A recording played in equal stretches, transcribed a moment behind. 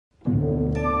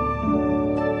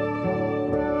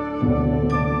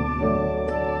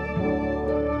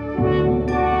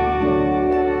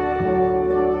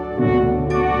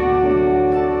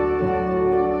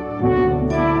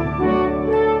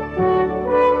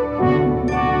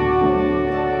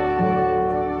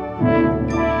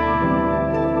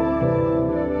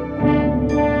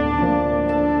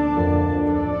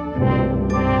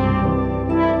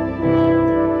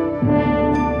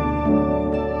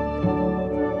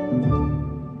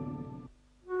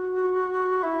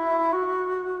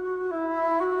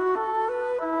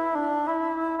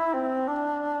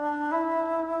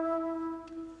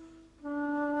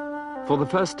For the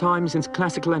first time since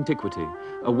classical antiquity,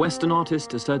 a Western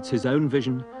artist asserts his own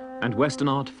vision, and Western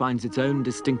art finds its own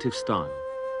distinctive style,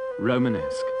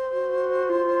 Romanesque.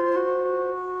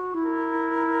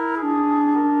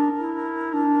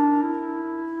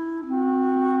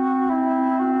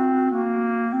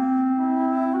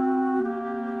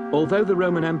 Although the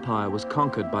Roman Empire was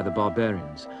conquered by the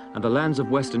barbarians, and the lands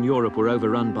of Western Europe were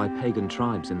overrun by pagan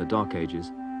tribes in the Dark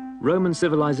Ages, Roman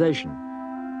civilization,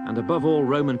 and above all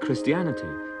Roman Christianity,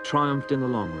 triumphed in the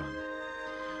long run.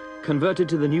 Converted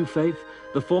to the new faith,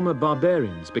 the former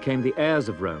barbarians became the heirs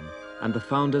of Rome and the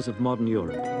founders of modern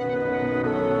Europe.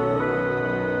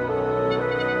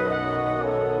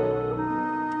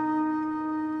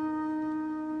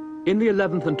 In the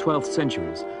 11th and 12th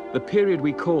centuries, the period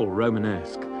we call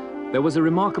Romanesque, there was a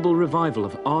remarkable revival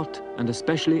of art and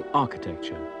especially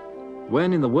architecture,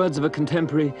 when, in the words of a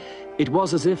contemporary, it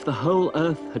was as if the whole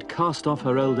earth had cast off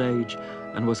her old age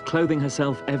and was clothing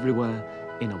herself everywhere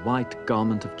in a white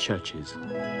garment of churches.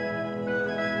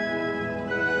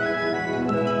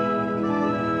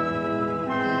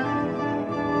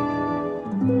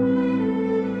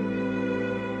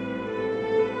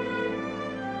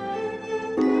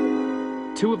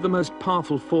 Two of the most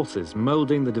powerful forces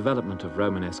moulding the development of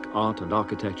Romanesque art and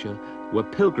architecture were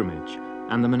pilgrimage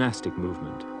and the monastic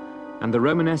movement. And the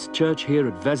Romanesque church here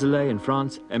at Vézelay in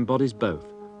France embodies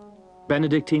both.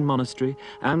 Benedictine monastery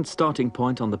and starting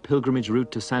point on the pilgrimage route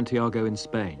to Santiago in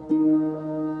Spain.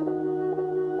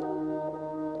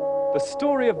 The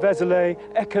story of Vézelay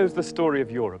echoes the story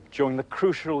of Europe during the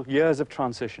crucial years of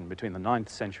transition between the 9th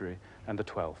century and the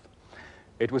 12th.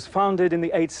 It was founded in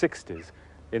the 860s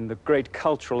in the great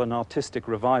cultural and artistic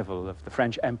revival of the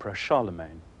French Emperor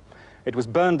Charlemagne. It was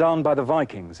burned down by the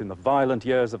Vikings in the violent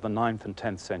years of the 9th and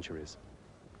 10th centuries.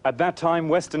 At that time,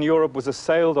 Western Europe was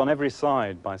assailed on every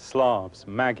side by Slavs,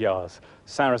 Magyars,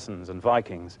 Saracens, and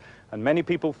Vikings, and many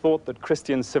people thought that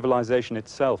Christian civilization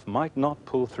itself might not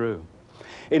pull through.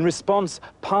 In response,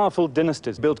 powerful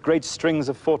dynasties built great strings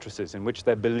of fortresses in which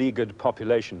their beleaguered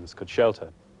populations could shelter.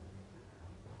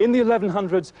 In the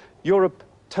 1100s, Europe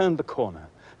turned the corner.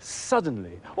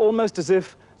 Suddenly, almost as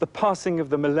if the passing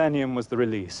of the millennium was the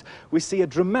release, we see a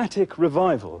dramatic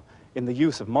revival in the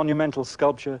use of monumental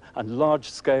sculpture and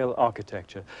large-scale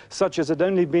architecture, such as had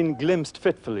only been glimpsed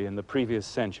fitfully in the previous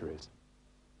centuries.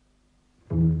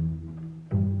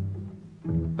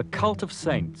 The cult of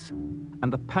saints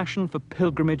and the passion for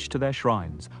pilgrimage to their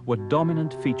shrines were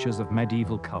dominant features of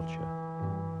medieval culture.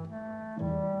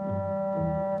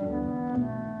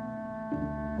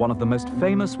 One of the most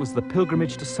famous was the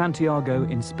pilgrimage to Santiago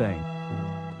in Spain,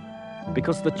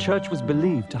 because the church was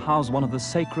believed to house one of the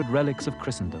sacred relics of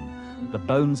Christendom, the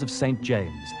bones of St.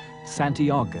 James,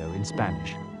 Santiago in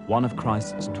Spanish, one of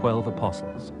Christ's 12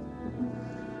 apostles.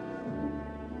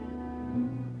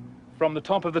 From the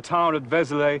top of the tower at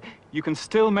Vézelay, you can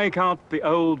still make out the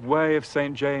old way of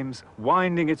St. James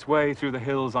winding its way through the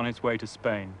hills on its way to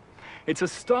Spain. It's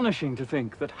astonishing to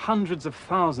think that hundreds of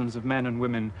thousands of men and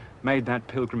women made that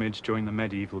pilgrimage during the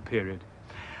medieval period.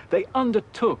 They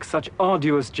undertook such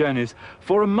arduous journeys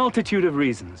for a multitude of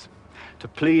reasons: to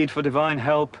plead for divine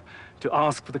help, to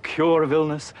ask for the cure of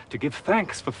illness, to give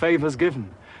thanks for favors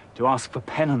given, to ask for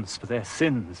penance for their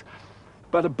sins.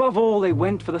 But above all, they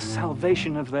went for the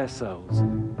salvation of their souls.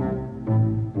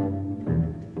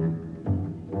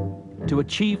 To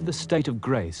achieve the state of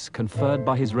grace conferred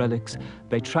by his relics,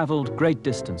 they traveled great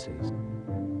distances.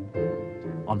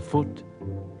 On foot,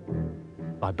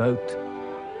 by boat,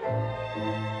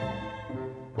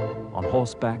 on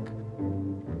horseback,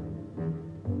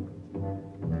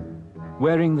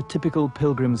 wearing the typical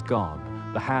pilgrim's garb,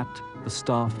 the hat, the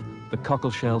staff, the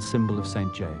cockleshell symbol of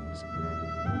St. James.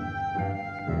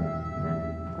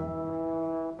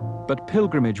 But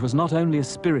pilgrimage was not only a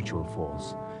spiritual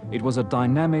force, it was a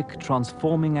dynamic,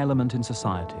 transforming element in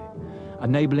society,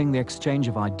 enabling the exchange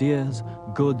of ideas,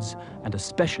 goods, and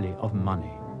especially of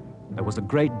money. There was a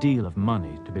great deal of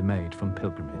money to be made from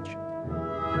pilgrimage.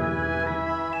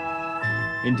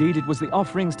 Indeed, it was the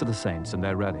offerings to the saints and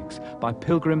their relics by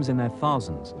pilgrims in their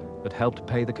thousands that helped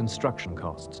pay the construction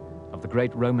costs of the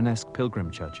great Romanesque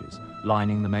pilgrim churches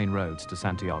lining the main roads to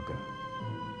Santiago.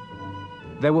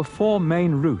 There were 4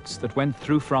 main routes that went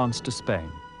through France to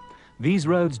Spain. These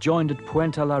roads joined at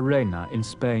Puente la Reina in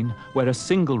Spain, where a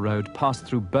single road passed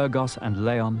through Burgos and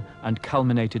León and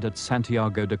culminated at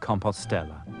Santiago de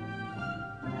Compostela.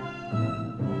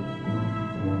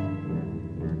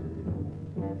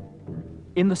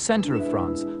 In the center of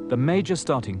France, the major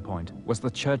starting point was the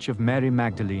Church of Mary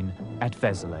Magdalene at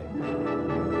Vézelay.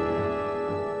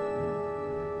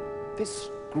 This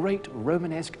great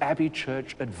Romanesque abbey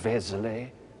church at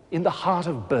Vézelay, in the heart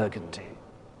of Burgundy,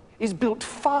 is built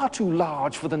far too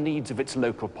large for the needs of its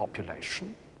local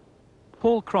population.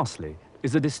 Paul Crossley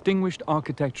is a distinguished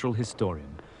architectural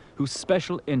historian whose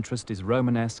special interest is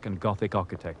Romanesque and Gothic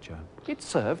architecture. It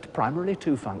served primarily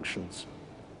 2 functions.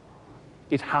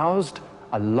 It housed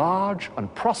a large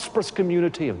and prosperous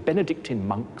community of Benedictine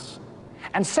monks,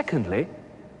 and secondly,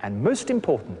 and most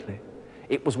importantly,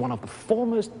 it was one of the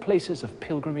foremost places of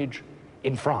pilgrimage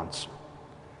in France.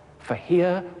 For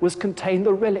here was contained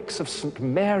the relics of St.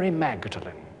 Mary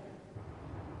Magdalene.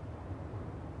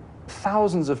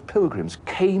 Thousands of pilgrims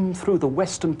came through the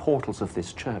western portals of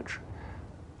this church,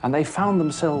 and they found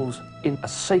themselves in a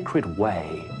sacred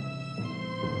way.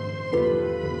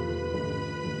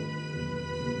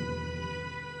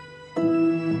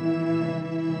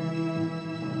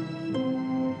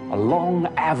 A long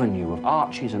avenue of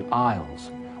arches and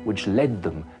aisles which led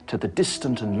them to the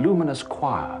distant and luminous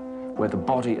choir where the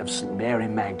body of St. Mary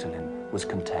Magdalene was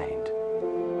contained.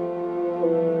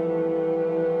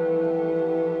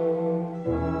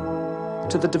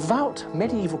 To the devout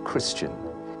medieval Christian,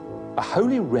 a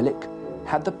holy relic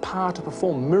had the power to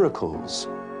perform miracles.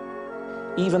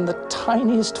 Even the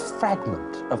tiniest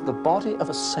fragment of the body of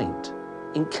a saint,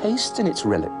 encased in its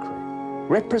reliquary,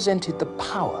 represented the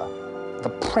power, the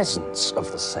presence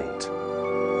of the saint.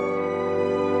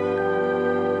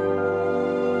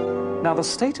 Now, the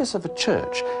status of a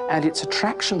church and its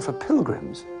attraction for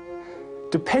pilgrims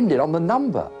depended on the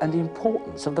number and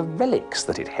importance of the relics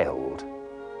that it held.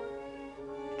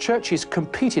 Churches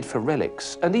competed for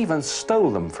relics and even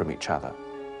stole them from each other.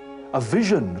 A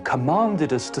vision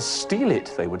commanded us to steal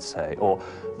it, they would say, or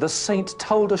the saint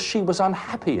told us she was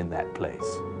unhappy in that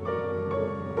place.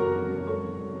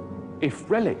 If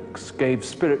relics gave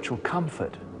spiritual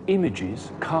comfort,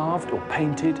 images, carved or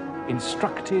painted,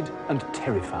 instructed and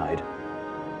terrified.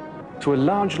 To a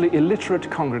largely illiterate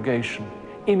congregation,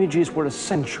 images were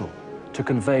essential to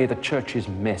convey the church's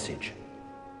message.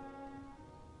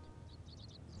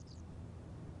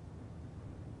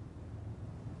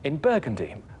 In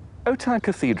Burgundy, Autun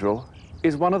Cathedral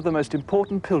is one of the most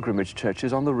important pilgrimage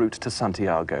churches on the route to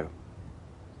Santiago.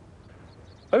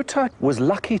 Autun was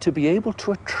lucky to be able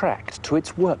to attract to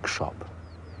its workshop,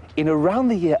 in around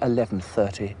the year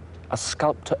 1130, a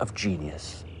sculptor of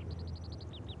genius.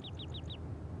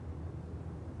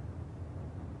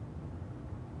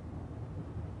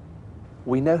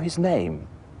 We know his name,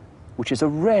 which is a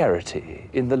rarity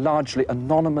in the largely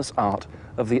anonymous art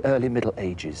of the early Middle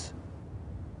Ages.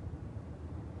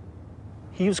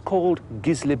 He was called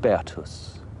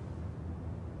Gislibertus,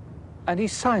 and he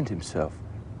signed himself,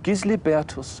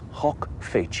 Gislibertus hoc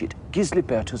fecit.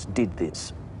 Gislibertus did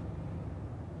this.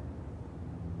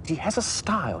 He has a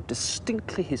style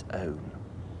distinctly his own,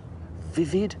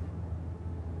 vivid,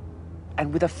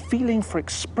 and with a feeling for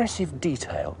expressive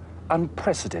detail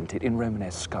unprecedented in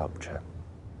Romanesque sculpture.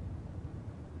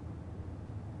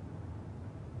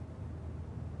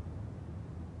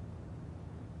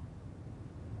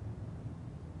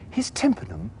 His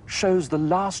tympanum shows the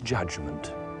Last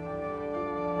Judgment,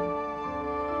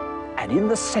 and in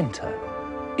the center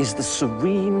is the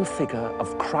serene figure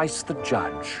of Christ the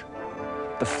Judge,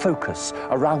 the focus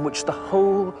around which the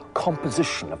whole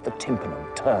composition of the tympanum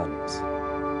turns.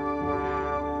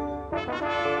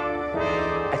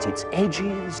 At its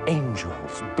edges,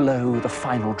 angels blow the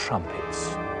final trumpets.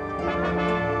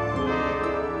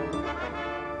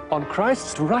 On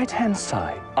Christ's right-hand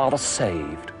side are the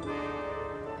saved.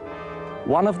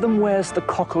 One of them wears the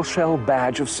cockleshell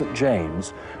badge of St.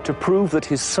 James to prove that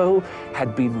his soul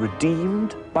had been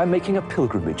redeemed by making a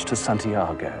pilgrimage to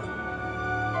Santiago.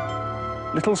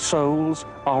 Little souls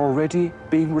are already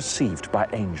being received by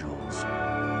angels.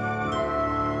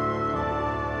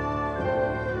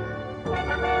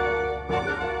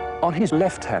 On his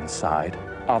left-hand side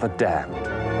are the damned.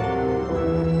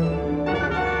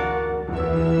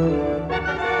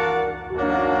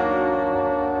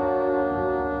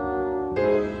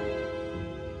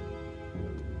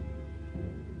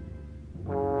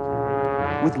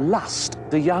 With lust,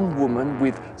 the young woman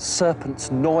with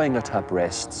serpents gnawing at her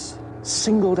breasts,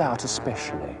 singled out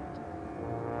especially.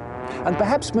 And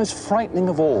perhaps most frightening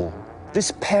of all,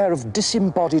 this pair of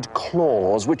disembodied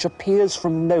claws which appears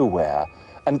from nowhere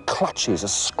and clutches a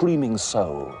screaming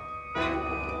soul.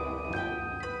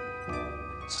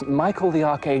 St. Michael the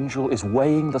Archangel is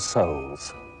weighing the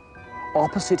souls.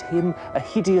 Opposite him, a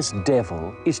hideous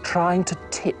devil is trying to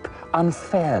tip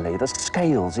unfairly the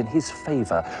scales in his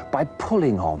favor by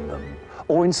pulling on them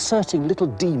or inserting little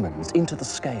demons into the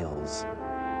scales.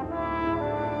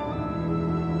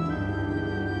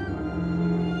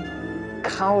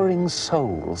 Cowering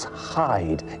souls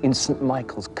hide in St.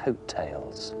 Michael's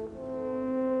coattails.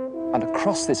 And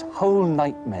across this whole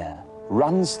nightmare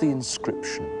runs the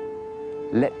inscription,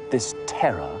 "Let this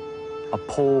terror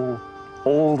appall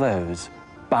all those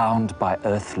bound by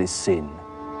earthly sin."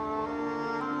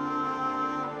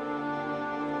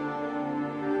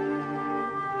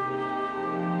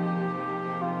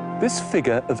 This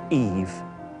figure of Eve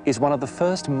is one of the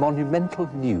first monumental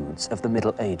nudes of the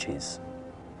Middle Ages.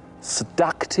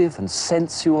 Seductive and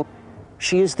sensual,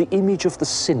 she is the image of the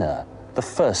sinner, the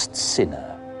first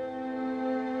sinner.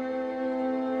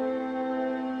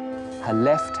 Her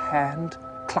left hand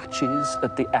clutches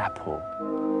at the apple.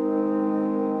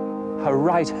 Her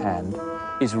right hand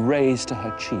is raised to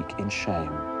her cheek in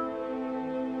shame.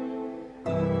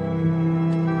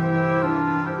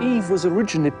 Eve was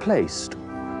originally placed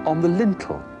on the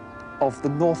lintel of the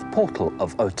north portal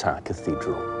of Autun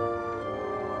Cathedral.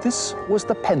 This was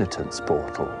the penitence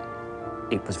portal.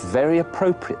 It was very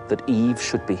appropriate that Eve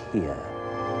should be here.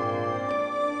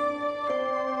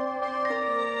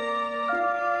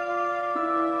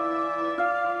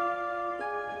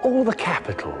 All the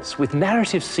capitals with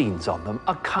narrative scenes on them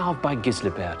are carved by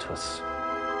Gislibertus.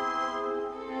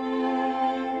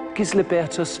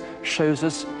 Gislibertus shows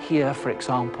us here, for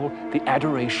example, the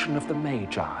adoration of the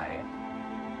Magi,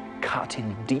 cut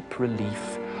in deep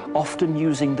relief, often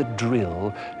using the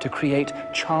drill to create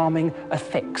charming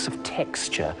effects of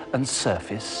texture and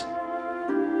surface.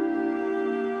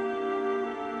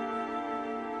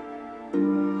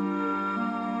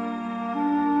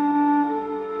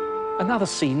 Another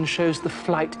scene shows the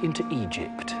flight into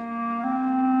Egypt.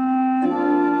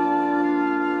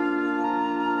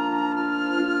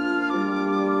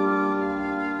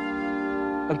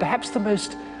 And perhaps the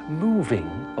most moving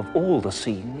of all the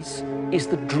scenes is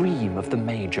the dream of the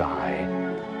Magi,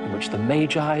 in which the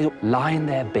Magi lie in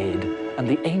their bed and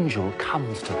the angel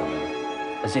comes to them,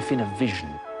 as if in a vision,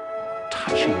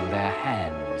 touching their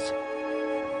hands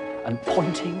and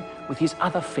pointing with his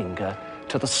other finger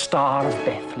to the Star of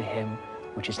Bethlehem,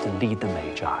 which is to lead the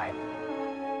Magi.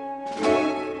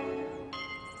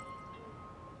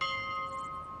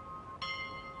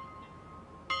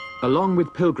 Along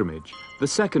with pilgrimage, the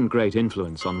second great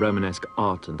influence on Romanesque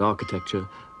art and architecture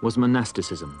was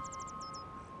monasticism.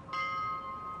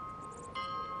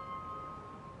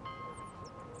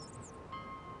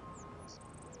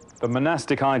 The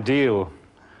monastic ideal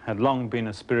had long been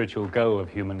a spiritual goal of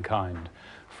humankind,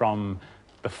 from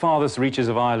the farthest reaches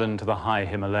of Ireland to the high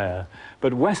Himalaya.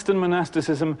 But Western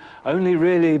monasticism only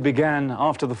really began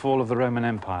after the fall of the Roman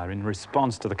Empire in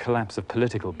response to the collapse of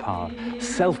political power.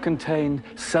 Self-contained,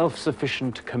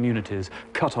 self-sufficient communities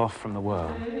cut off from the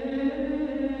world.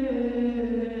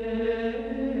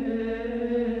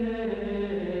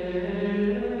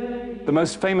 The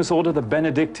most famous order, the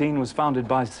Benedictine, was founded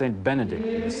by Saint Benedict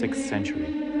in the 6th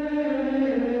century.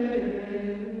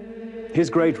 His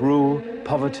great rule,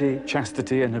 poverty,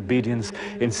 chastity, and obedience,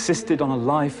 insisted on a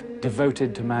life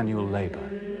devoted to manual labor,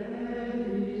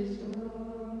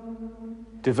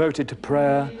 devoted to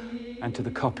prayer and to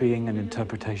the copying and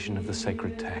interpretation of the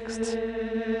sacred texts.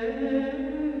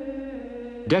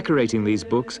 Decorating these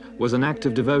books was an act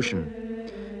of devotion.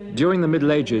 During the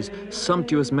Middle Ages,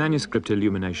 sumptuous manuscript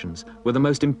illuminations were the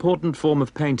most important form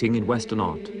of painting in Western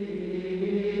art.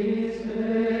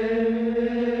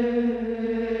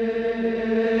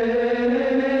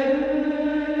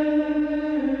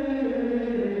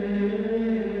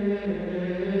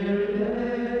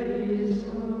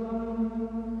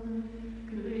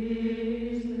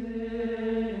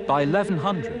 By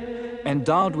 1100,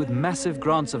 endowed with massive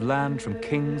grants of land from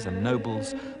kings and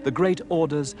nobles, the great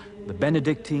orders, the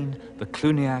Benedictine, the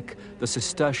Cluniac, the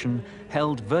Cistercian,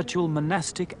 held virtual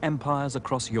monastic empires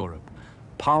across Europe,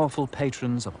 powerful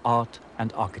patrons of art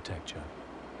and architecture.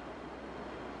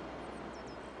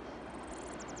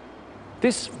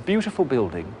 This beautiful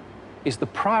building is the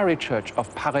Priory Church of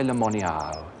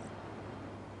Paray-le-Monial.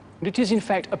 And it is in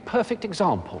fact a perfect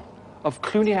example of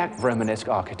Cluniac Romanesque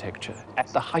architecture at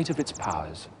the height of its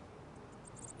powers.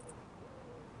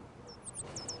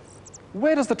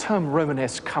 Where does the term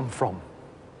Romanesque come from?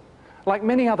 Like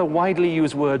many other widely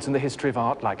used words in the history of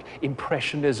art, like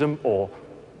Impressionism or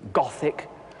Gothic,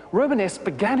 Romanesque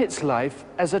began its life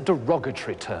as a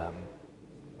derogatory term.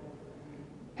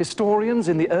 Historians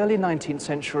in the early 19th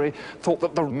century thought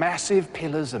that the massive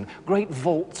pillars and great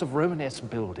vaults of Romanesque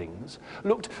buildings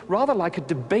looked rather like a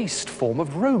debased form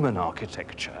of Roman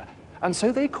architecture, and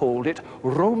so they called it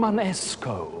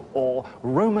Romanesco or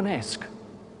Romanesque.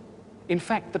 In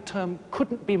fact, the term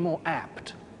couldn't be more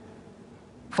apt.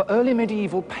 For early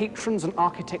medieval patrons and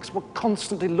architects were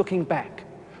constantly looking back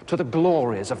to the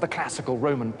glories of the classical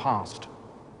Roman past,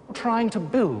 trying to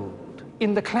build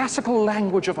in the classical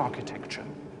language of architecture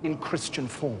in Christian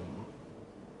form.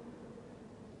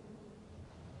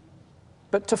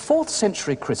 But to 4th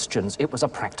century Christians, it was a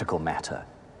practical matter.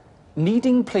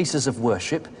 Needing places of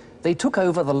worship, they took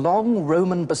over the long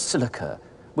Roman basilica,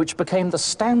 which became the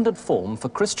standard form for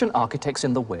Christian architects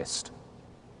in the West.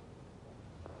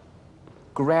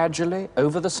 Gradually,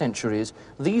 over the centuries,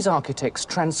 these architects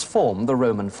transformed the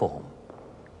Roman form.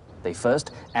 They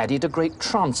first added a great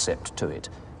transept to it,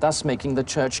 thus making the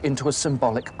church into a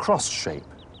symbolic cross shape.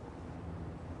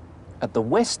 At the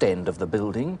west end of the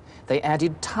building, they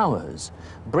added towers,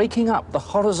 breaking up the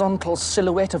horizontal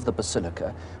silhouette of the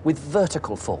basilica with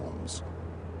vertical forms.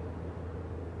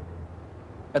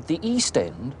 At the east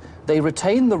end, they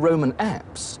retained the Roman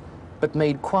apse, but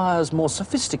made choirs more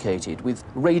sophisticated with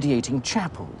radiating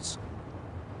chapels.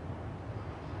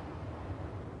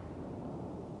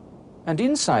 And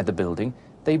inside the building,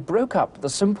 they broke up the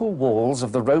simple walls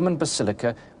of the Roman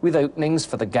basilica with openings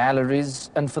for the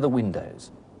galleries and for the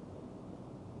windows.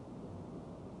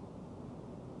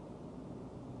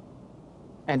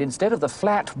 And instead of the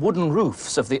flat wooden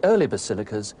roofs of the early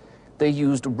basilicas, they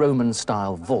used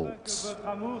Roman-style vaults. Que votre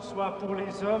amour soit pour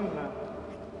les hommes,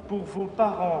 pour vos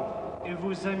parents et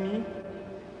vos amis,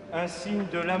 un signe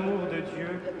de l'amour de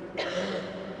Dieu.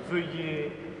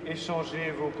 Veuillez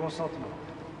échanger vos consentements.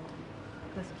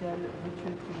 Pascal,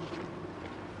 veux-tu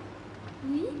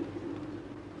Oui.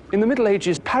 In the Middle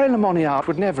Ages, paralemoniate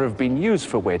would never have been used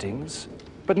for weddings,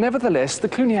 but nevertheless, the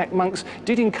Cluniac monks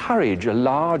did encourage a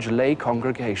large lay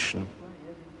congregation.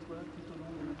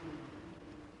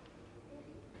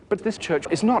 But this church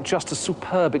is not just a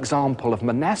superb example of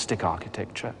monastic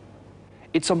architecture.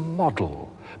 It's a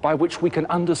model by which we can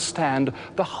understand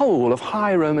the whole of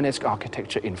high Romanesque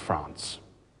architecture in France.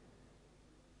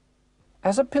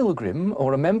 As a pilgrim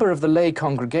or a member of the lay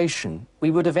congregation,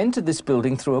 we would have entered this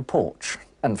building through a porch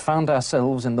and found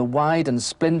ourselves in the wide and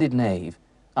splendid nave,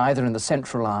 either in the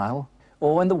central aisle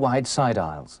or in the wide side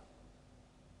aisles.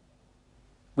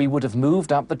 We would have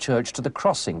moved up the church to the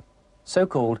crossing, so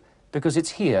called because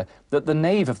it's here that the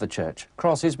nave of the church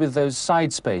crosses with those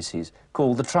side spaces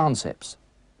called the transepts,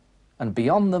 and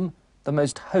beyond them the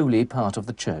most holy part of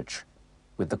the church,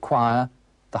 with the choir,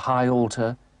 the high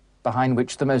altar, behind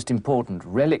which the most important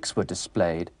relics were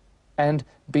displayed, and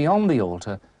beyond the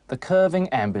altar the curving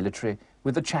ambulatory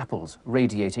with the chapels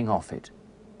radiating off it.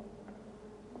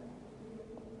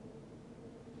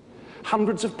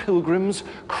 Hundreds of pilgrims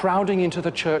crowding into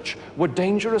the church were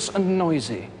dangerous and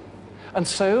noisy. And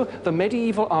so the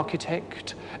medieval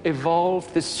architect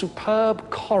evolved this superb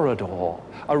corridor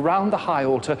around the high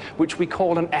altar, which we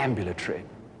call an ambulatory.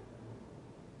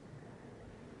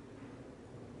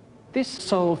 This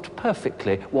solved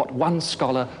perfectly what one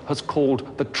scholar has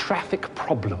called the traffic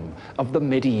problem of the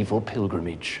medieval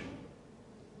pilgrimage.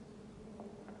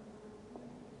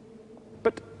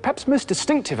 But perhaps most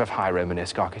distinctive of high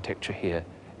Romanesque architecture here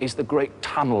is the great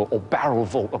tunnel or barrel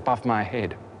vault above my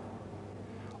head.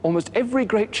 Almost every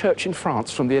great church in France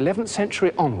from the 11th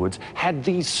century onwards had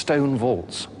these stone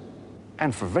vaults,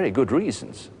 and for very good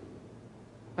reasons.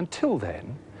 Until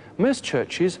then, most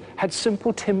churches had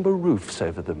simple timber roofs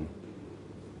over them.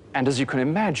 And as you can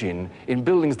imagine, in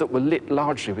buildings that were lit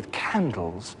largely with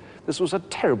candles, this was a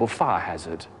terrible fire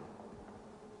hazard.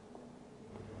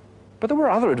 But there were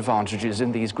other advantages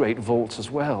in these great vaults as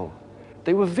well.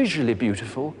 They were visually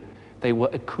beautiful, they were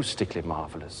acoustically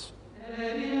marvelous.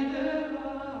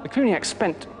 The Cluniacs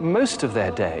spent most of their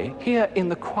day here in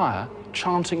the choir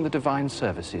chanting the divine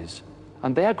services,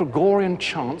 and their Gregorian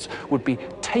chants would be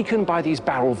taken by these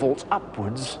barrel vaults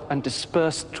upwards and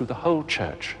dispersed through the whole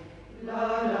church.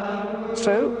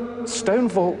 So, stone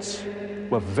vaults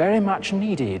were very much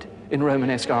needed in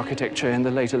Romanesque architecture in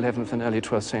the late 11th and early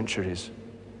 12th centuries.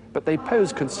 But they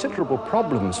posed considerable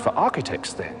problems for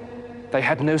architects then. They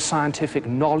had no scientific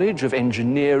knowledge of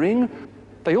engineering.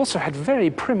 They also had very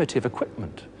primitive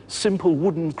equipment, simple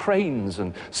wooden cranes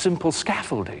and simple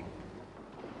scaffolding. .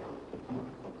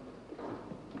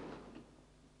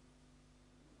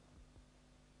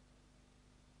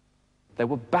 They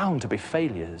were bound to be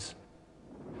failures.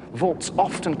 Vaults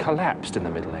often collapsed in the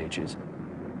Middle Ages.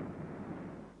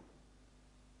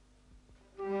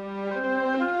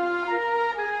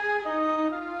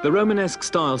 The Romanesque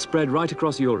style spread right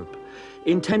across Europe.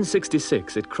 In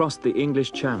 1066, it crossed the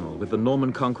English Channel with the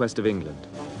Norman conquest of England.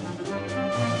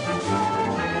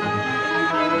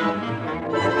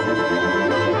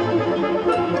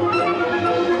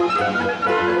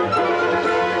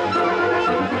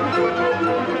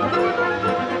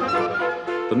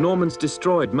 The Normans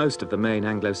destroyed most of the main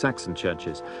Anglo-Saxon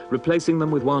churches, replacing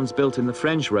them with ones built in the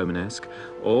French Romanesque,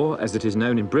 or, as it is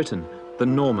known in Britain, the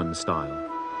Norman style.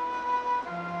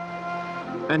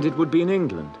 And it would be in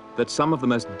England that some of the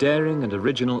most daring and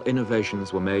original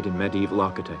innovations were made in medieval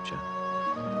architecture.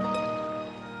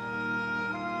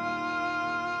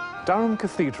 Durham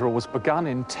Cathedral was begun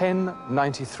in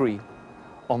 1093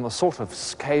 on the sort of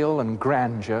scale and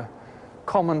grandeur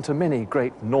common to many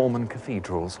great Norman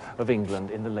cathedrals of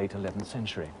England in the late 11th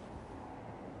century.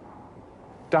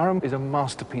 Durham is a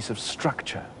masterpiece of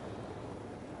structure,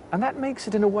 and that makes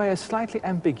it in a way a slightly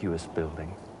ambiguous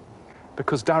building,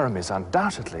 because Durham is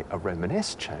undoubtedly a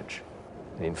Romanesque church.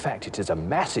 In fact, it is a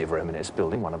massive Romanesque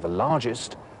building, one of the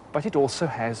largest, but it also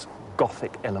has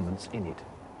Gothic elements in it.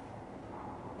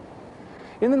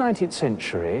 In the 19th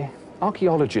century,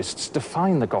 archaeologists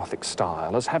define the Gothic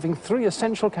style as having three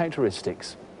essential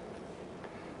characteristics: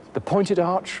 the pointed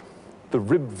arch, the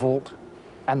ribbed vault,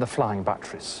 and the flying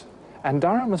buttress. And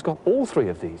Durham has got all three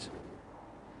of these.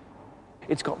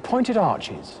 It's got pointed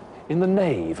arches in the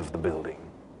nave of the building.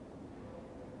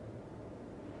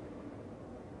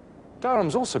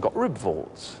 Durham's also got ribbed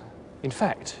vaults. In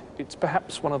fact, it's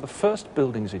perhaps one of the first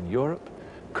buildings in Europe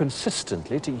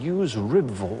consistently to use ribbed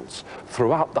vaults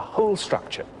throughout the whole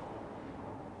structure.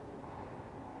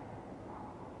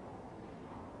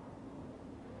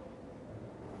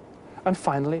 And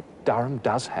finally, Durham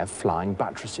does have flying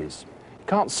buttresses. You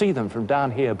can't see them from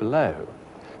down here below,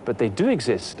 but they do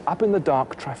exist up in the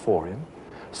dark triforium,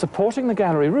 supporting the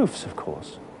gallery roofs, of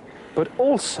course, but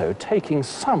also taking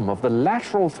some of the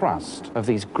lateral thrust of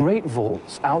these great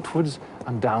vaults outwards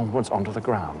and downwards onto the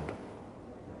ground.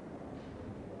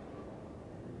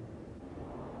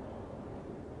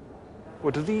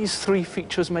 Well, do these three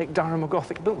features make Durham a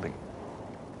Gothic building?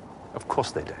 Of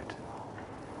course they don't.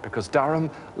 Because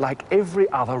Durham, like every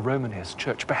other Romanesque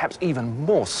church, perhaps even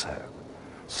more so,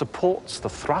 supports the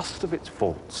thrust of its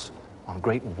vaults on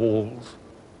great walls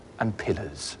and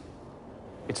pillars.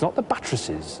 It's not the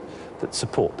buttresses that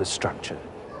support this structure,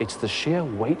 it's the sheer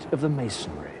weight of the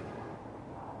masonry.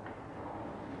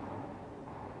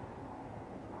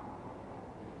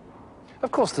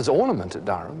 Of course, there's ornament at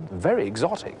Durham, very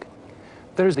exotic.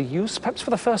 There is the use, perhaps for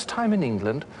the first time in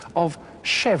England, of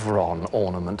chevron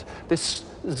ornament, this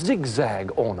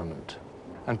zigzag ornament.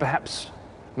 And perhaps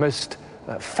most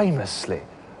famously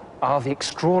are the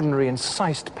extraordinary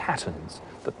incised patterns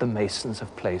that the masons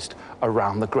have placed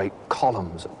around the great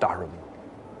columns at Durham.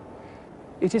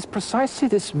 It is precisely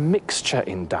this mixture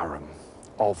in Durham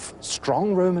of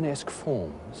strong Romanesque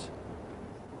forms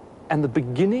and the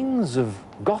beginnings of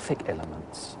Gothic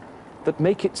elements that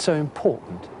make it so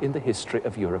important in the history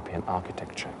of European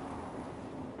architecture.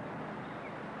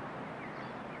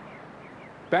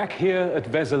 Back here at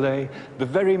Vézelay, the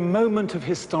very moment of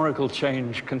historical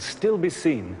change can still be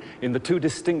seen in the two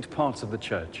distinct parts of the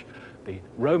church, the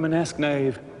Romanesque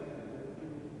nave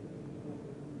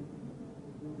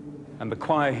and the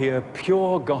choir here,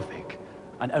 pure Gothic,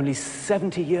 and only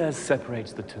 70 years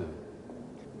separates the two.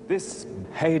 This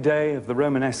heyday of the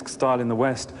Romanesque style in the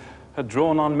West had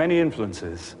drawn on many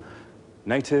influences,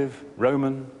 native,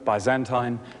 Roman,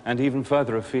 Byzantine, and even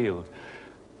further afield.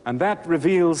 And that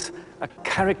reveals a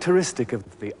characteristic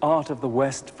of the art of the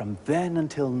West from then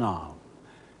until now.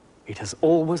 It has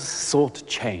always sought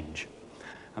change.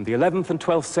 And the 11th and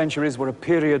 12th centuries were a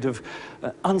period of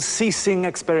unceasing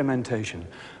experimentation,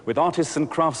 with artists and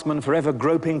craftsmen forever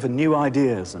groping for new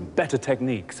ideas and better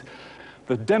techniques.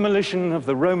 The demolition of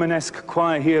the Romanesque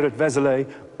choir here at Vézelay,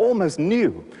 almost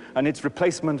new, and its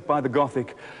replacement by the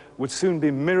Gothic would soon be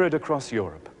mirrored across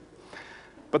Europe.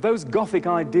 But those Gothic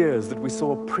ideas that we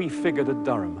saw prefigured at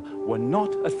Durham were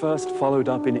not at first followed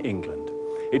up in England.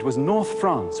 It was North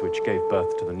France which gave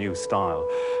birth to the new style,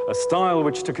 a style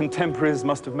which to contemporaries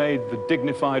must have made the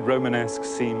dignified Romanesque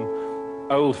seem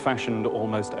old-fashioned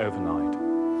almost overnight.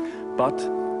 But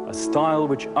a style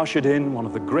which ushered in one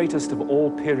of the greatest of all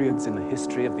periods in the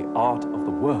history of the art of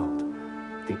the world,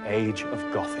 the Age of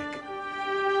Gothic.